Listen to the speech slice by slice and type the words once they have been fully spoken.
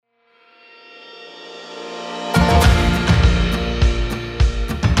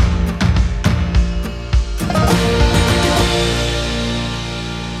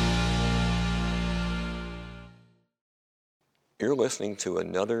You're listening to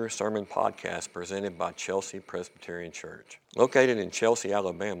another sermon podcast presented by Chelsea Presbyterian Church. Located in Chelsea,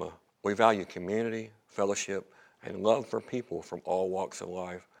 Alabama, we value community, fellowship, and love for people from all walks of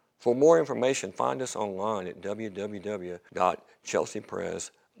life. For more information, find us online at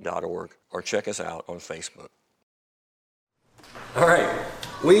www.chelseapres.org or check us out on Facebook. All right,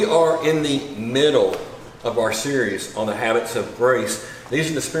 we are in the middle of our series on the habits of grace. These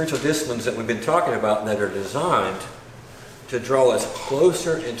are the spiritual disciplines that we've been talking about that are designed to draw us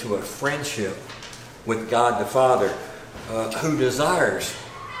closer into a friendship with God the Father, who desires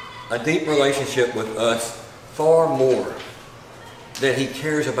a deep relationship with us far more than he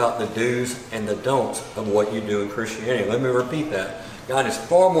cares about the do's and the don'ts of what you do in Christianity. Let me repeat that. God is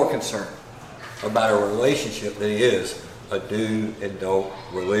far more concerned about a relationship than he is a do and don't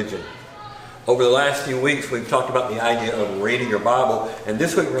religion. Over the last few weeks, we've talked about the idea of reading your Bible, and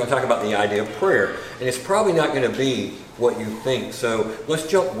this week we're going to talk about the idea of prayer. And it's probably not going to be what you think. So let's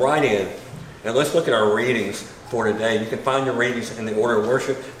jump right in, and let's look at our readings for today. You can find your readings in the order of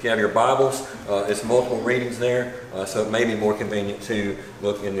worship. If you have your Bibles, it's multiple readings there, so it may be more convenient to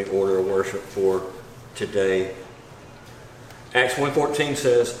look in the order of worship for today. Acts 1:14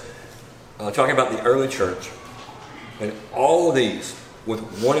 says, talking about the early church, and all of these, with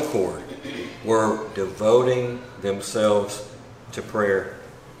one accord, were devoting themselves to prayer.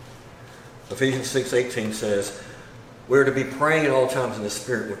 Ephesians 6:18 says, we're to be praying at all times in the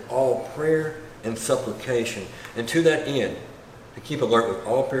Spirit with all prayer and supplication, and to that end, to keep alert with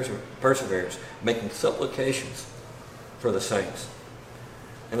all perseverance, making supplications for the saints.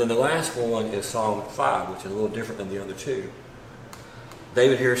 And then the last one is Psalm 5, which is a little different than the other two.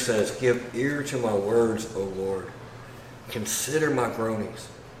 David here says, give ear to my words, O Lord. Consider my groanings.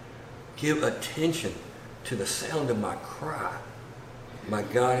 Give attention to the sound of my cry, my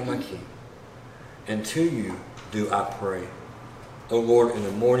God and my King. And to you do I pray. O Lord, in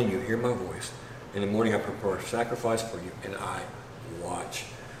the morning you hear my voice. In the morning I prepare a sacrifice for you, and I watch.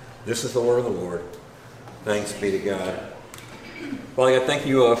 This is the word of the Lord. Thanks be to God. Father God, thank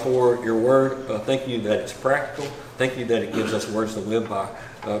you for your word. Thank you that it's practical. Thank you that it gives us words to live by.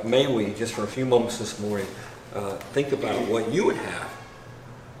 May we, just for a few moments this morning, think about what you would have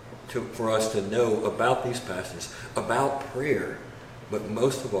for us to know about these passages, about prayer, but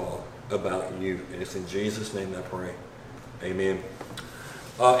most of all, about you. And it's in Jesus' name I pray. Amen.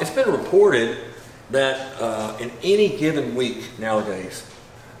 It's been reported that in any given week nowadays,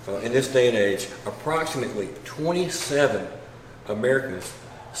 in this day and age, approximately 27 Americans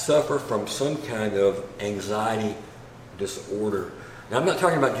suffer from some kind of anxiety disorder. Now, I'm not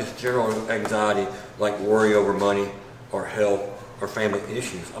talking about just general anxiety like worry over money or health or family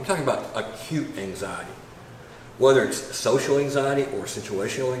issues. I'm talking about acute anxiety. Whether it's social anxiety or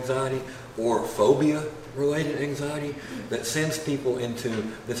situational anxiety or phobia-related anxiety that sends people into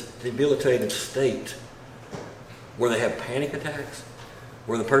this debilitated state where they have panic attacks,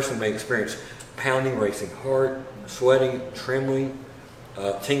 where the person may experience pounding, racing heart, sweating, trembling,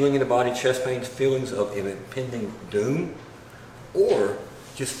 tingling in the body, chest pains, feelings of an impending doom, or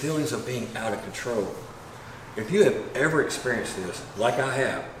just feelings of being out of control. If you have ever experienced this, like I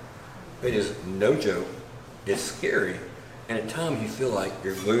have, it is no joke, it's scary, and at times you feel like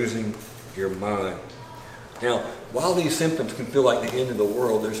you're losing your mind. Now, while these symptoms can feel like the end of the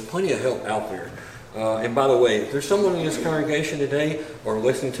world, there's plenty of help out there. And by the way, if there's someone in this congregation today or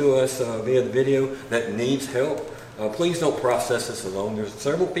listening to us via the video that needs help, please don't process this alone. There's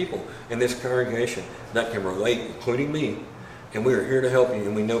several people in this congregation that can relate, including me, and we are here to help you,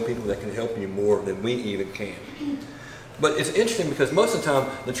 and we know people that can help you more than we even can. But it's interesting because most of the time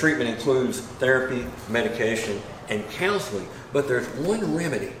the treatment includes therapy, medication, and counseling, but there's one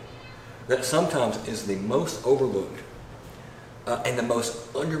remedy that sometimes is the most overlooked and the most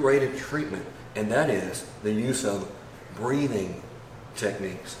underrated treatment, and that is the use of breathing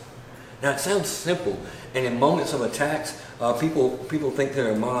techniques. Now, it sounds simple, and in moments of attacks, people think in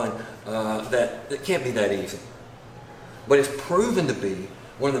their mind that it can't be that easy. But it's proven to be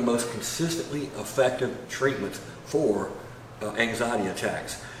one of the most consistently effective treatments for anxiety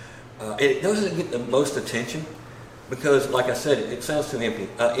attacks. It doesn't get the most attention because, like I said, it sounds too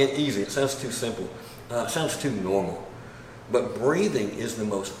easy. It sounds too simple. It sounds too normal. But breathing is the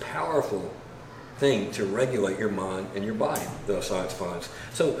most powerful thing to regulate your mind and your body, the science finds.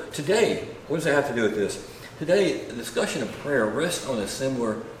 So today, what does that have to do with this? Today, the discussion of prayer rests on a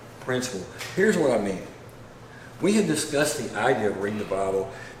similar principle. Here's what I mean. We have discussed the idea of reading the Bible,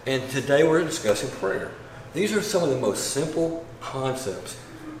 and today we're discussing prayer. These are some of the most simple concepts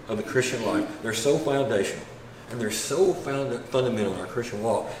of the Christian life. They're so foundational, and they're so fundamental in our Christian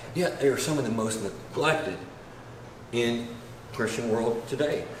walk, yet they are some of the most neglected in Christian world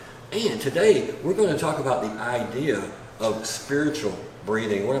today. And today, we're going to talk about the idea of spiritual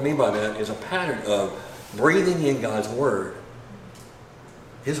breathing. What I mean by that is a pattern of breathing in God's Word,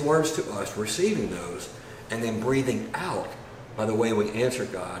 His words to us, receiving those, and then breathing out by the way we answer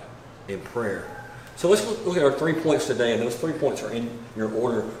God in prayer. So let's look at our 3 points today, and those 3 points are in your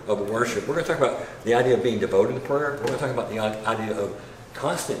order of worship. We're going to talk about the idea of being devoted to prayer. We're going to talk about the idea of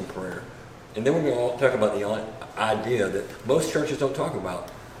constant in prayer. And then we're going to talk about the idea that most churches don't talk about,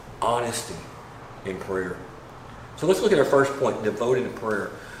 honesty in prayer. So let's look at our first point, devoted to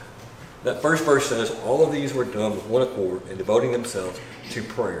prayer. That first verse says, all of these were done with one accord and devoting themselves to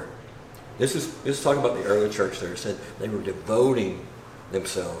prayer. This is talking about the early church there. It said they were devoting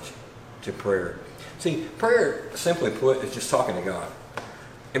themselves to prayer. See, prayer, simply put, is just talking to God.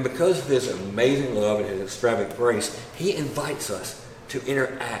 And because of His amazing love and His extravagant grace, He invites us to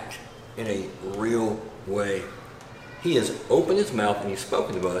interact in a real way. He has opened His mouth and He's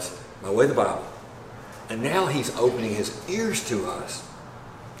spoken to us by way of the Bible. And now He's opening His ears to us.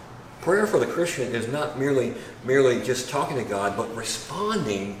 Prayer for the Christian is not merely just talking to God, but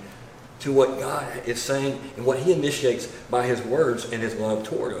responding to what God is saying and what He initiates by His words and His love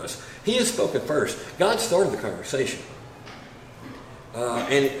toward us. He has spoken first. God started the conversation.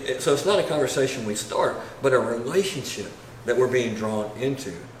 So it's not a conversation we start, but a relationship that we're being drawn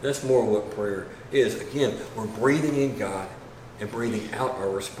into. That's more what prayer is. Again, we're breathing in God and breathing out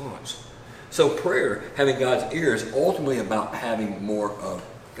our response. So prayer, having God's ear, is ultimately about having more of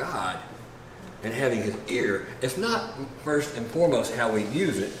God and having His ear. It's not first and foremost how we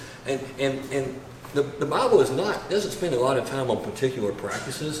use it. And the Bible doesn't spend a lot of time on particular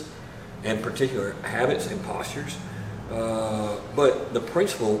practices and particular habits and postures. But the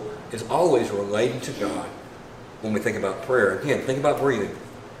principle is always relating to God when we think about prayer. Again, think about breathing.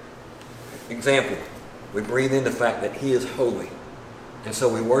 Example, we breathe in the fact that He is holy. And so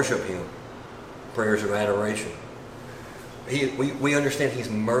we worship Him. Prayers of adoration. We understand He's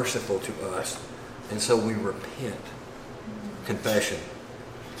merciful to us. And so we repent. Confession.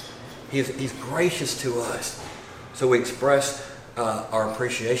 He's gracious to us. So we express our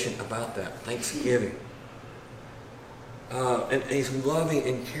appreciation about that. Thanksgiving. And He's loving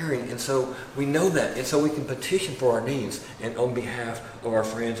and caring. And so we know that. And so we can petition for our needs and on behalf of our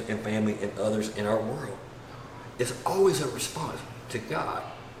friends and family and others in our world. It's always a response to God.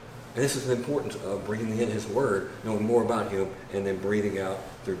 And this is the importance of breathing in His Word, knowing more about Him, and then breathing out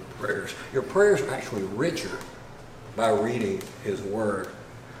through prayers. Your prayers are actually richer by reading His Word.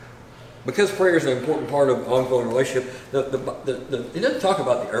 Because prayer is an important part of ongoing relationship, it doesn't talk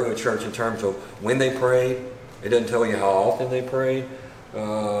about the early church in terms of when they prayed. It doesn't tell you how often they prayed.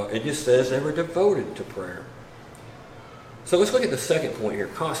 It just says they were devoted to prayer. So let's look at the second point here,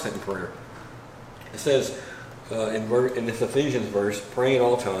 constant in prayer. It says in this Ephesians verse, praying at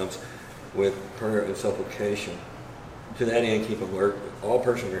all times with prayer and supplication. To that end, keep alert with all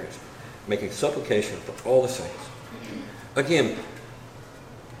perseverance, making supplication for all the saints. Again,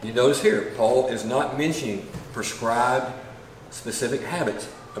 you notice here, Paul is not mentioning prescribed specific habits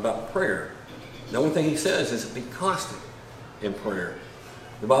about prayer. The only thing he says is be constant in prayer.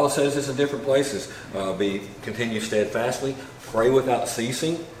 The Bible says this in different places. Continue steadfastly, pray without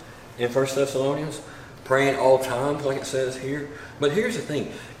ceasing in 1 Thessalonians, pray at all times like it says here. But here's the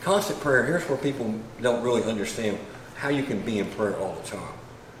thing, constant prayer, here's where people don't really understand how you can be in prayer all the time.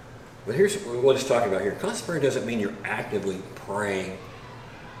 But here's what it's talking about here. Constant prayer doesn't mean you're actively praying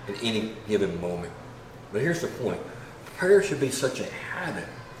at any given moment. But here's the point. Prayer should be such a habit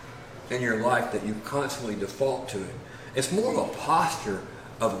in your life that you constantly default to it. It's more of a posture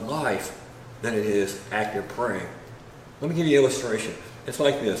of life than it is active praying. Let me give you an illustration. It's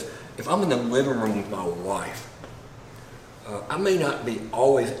like this. If I'm in the living room with my wife, I may not be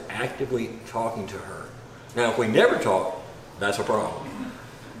always actively talking to her. Now, if we never talk, that's a problem.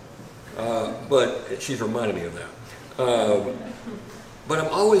 But she's reminded me of that. But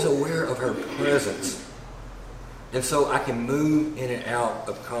I'm always aware of her presence. And so I can move in and out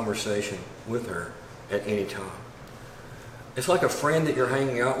of conversation with her at any time. It's like a friend that you're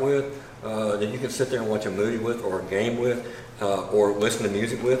hanging out with, that you can sit there and watch a movie with, or a game with, or listen to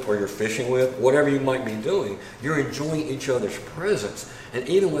music with, or you're fishing with, whatever you might be doing. You're enjoying each other's presence, and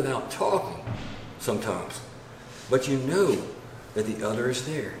even without talking sometimes. But you know that the other is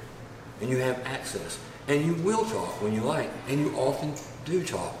there, and you have access, and you will talk when you like, and you often do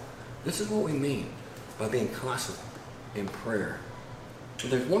talk. This is what we mean by being constant in prayer. But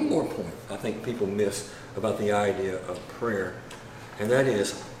there's one more point I think people miss about the idea of prayer, and that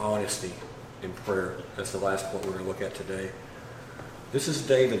is honesty in prayer. That's the last point we're going to look at today. This is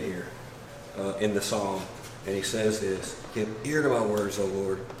David here in the psalm. And he says this, give ear to my words, O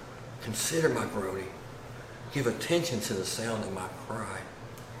Lord. Consider my groaning. Give attention to the sound of my cry.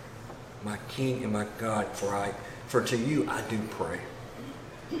 My King and my God, for to you I do pray.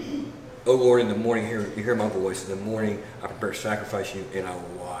 O Lord, in the morning you hear my voice. In the morning I prepare sacrifice to you, and I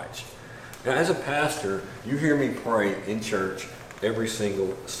will watch. Now, as a pastor, you hear me pray in church every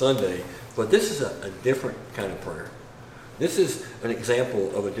single Sunday, but this is a different kind of prayer. This is an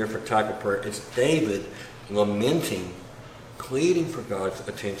example of a different type of prayer. It's David lamenting, pleading for God's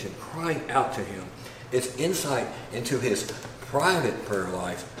attention, crying out to him. It's insight into his private prayer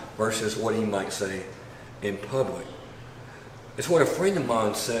life versus what he might say in public. It's what a friend of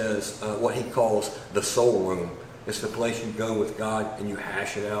mine says, what he calls the soul room. It's the place you go with God and you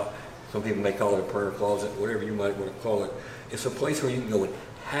hash it out. Some people may call it a prayer closet, whatever you might want to call it. It's a place where you can go and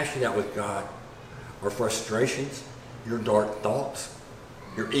hash it out with God. Our frustrations, your dark thoughts,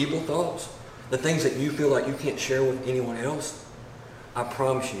 your evil thoughts, the things that you feel like you can't share with anyone else. I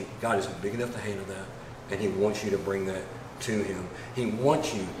promise you, God is big enough to handle that, and he wants you to bring that to him. He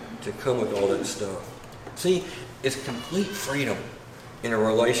wants you to come with all that stuff. See, it's complete freedom in a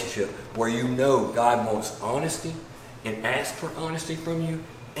relationship where you know God wants honesty and asks for honesty from you,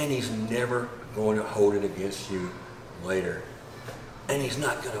 and he's never going to hold it against you later. And he's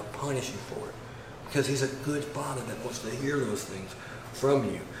not going to punish you for it, because he's a good father that wants to hear those things from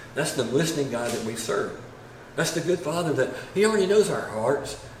you. That's the listening God that we serve. That's the good father that he already knows our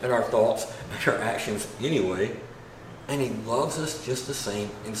hearts and our thoughts and our actions anyway. And he loves us just the same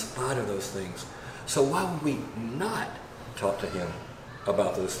in spite of those things. So why would we not talk to him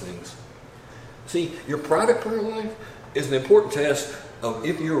about those things? See, your private prayer life is an important test of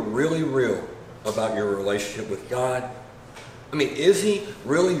if you're really real about your relationship with God. I mean, is he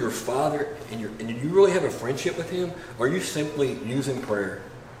really your father, and do you really have a friendship with him? Or are you simply using prayer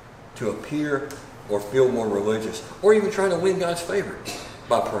to appear or feel more religious, or even trying to win God's favor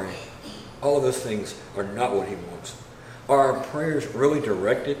by praying? All of those things are not what he wants. Are our prayers really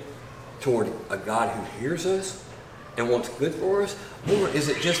directed toward a God who hears us and wants good for us? Or is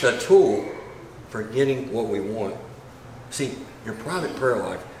it just a tool for getting what we want? See, your private prayer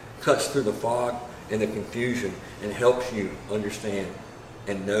life cuts through the fog and the confusion and helps you understand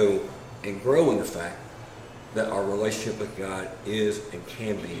and know and grow in the fact that our relationship with God is and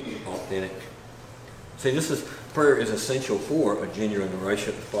can be authentic. See, prayer is essential for a genuine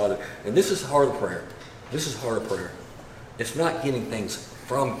relationship with the Father. And this is heart of prayer. This is heart of prayer. It's not getting things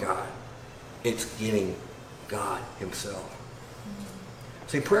from God. It's getting God himself.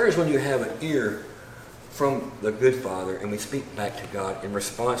 See, prayer is when you have an ear from the good Father and we speak back to God in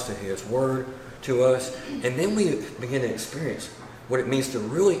response to his word to us. And then we begin to experience what it means to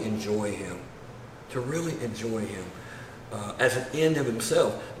really enjoy him. To really enjoy him as an end of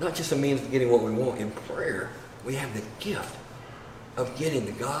himself. Not just a means of getting what we want. In prayer, we have the gift of getting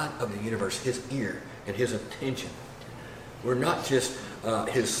the God of the universe, his ear and his attention. We're not just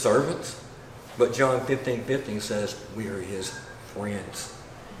his servants, but John 15:15 says we are his friends.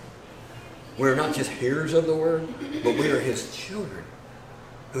 We're not just hearers of the word, but we are his children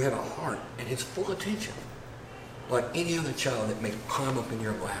who have a heart and his full attention, like any other child that may climb up in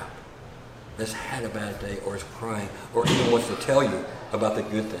your lap that's had a bad day or is crying or even wants to tell you about the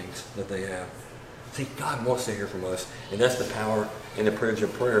good things that they have. See, God wants to hear from us, and that's the power and the privilege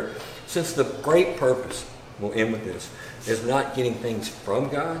of prayer. Since the great purpose, we'll end with this, is not getting things from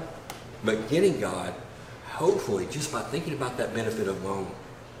God, but getting God, hopefully, just by thinking about that benefit alone.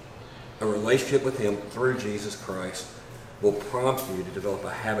 A relationship with him through Jesus Christ will prompt you to develop a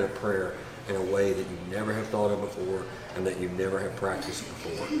habit of prayer in a way that you never have thought of before and that you never have practiced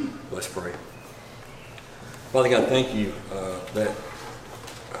before. Let's pray. Father God, thank you that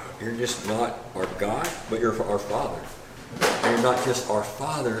you're just not our God, but you're our Father. And you're not just our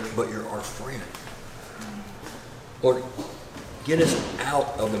Father, but you're our friend. Lord, get us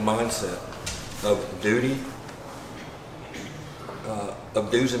out of the mindset of duty,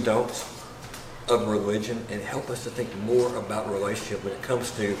 of do's and don'ts, of religion, and help us to think more about relationship when it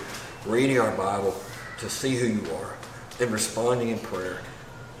comes to reading our Bible to see who you are and responding in prayer.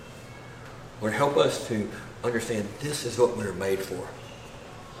 Lord, help us to understand this is what we're made for.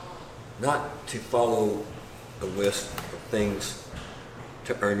 Not to follow a list of things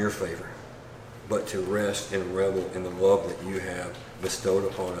to earn your favor, but to rest and revel in the love that you have bestowed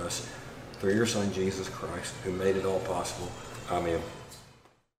upon us through your Son, Jesus Christ, who made it all possible. Amen.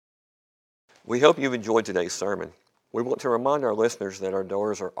 We hope you've enjoyed today's sermon. We want to remind our listeners that our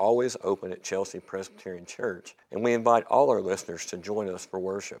doors are always open at Chelsea Presbyterian Church, and we invite all our listeners to join us for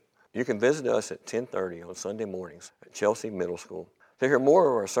worship. You can visit us at 10:30 on Sunday mornings at Chelsea Middle School. To hear more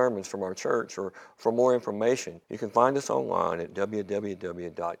of our sermons from our church or for more information, you can find us online at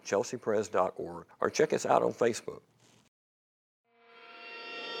www.chelseapres.org or check us out on Facebook.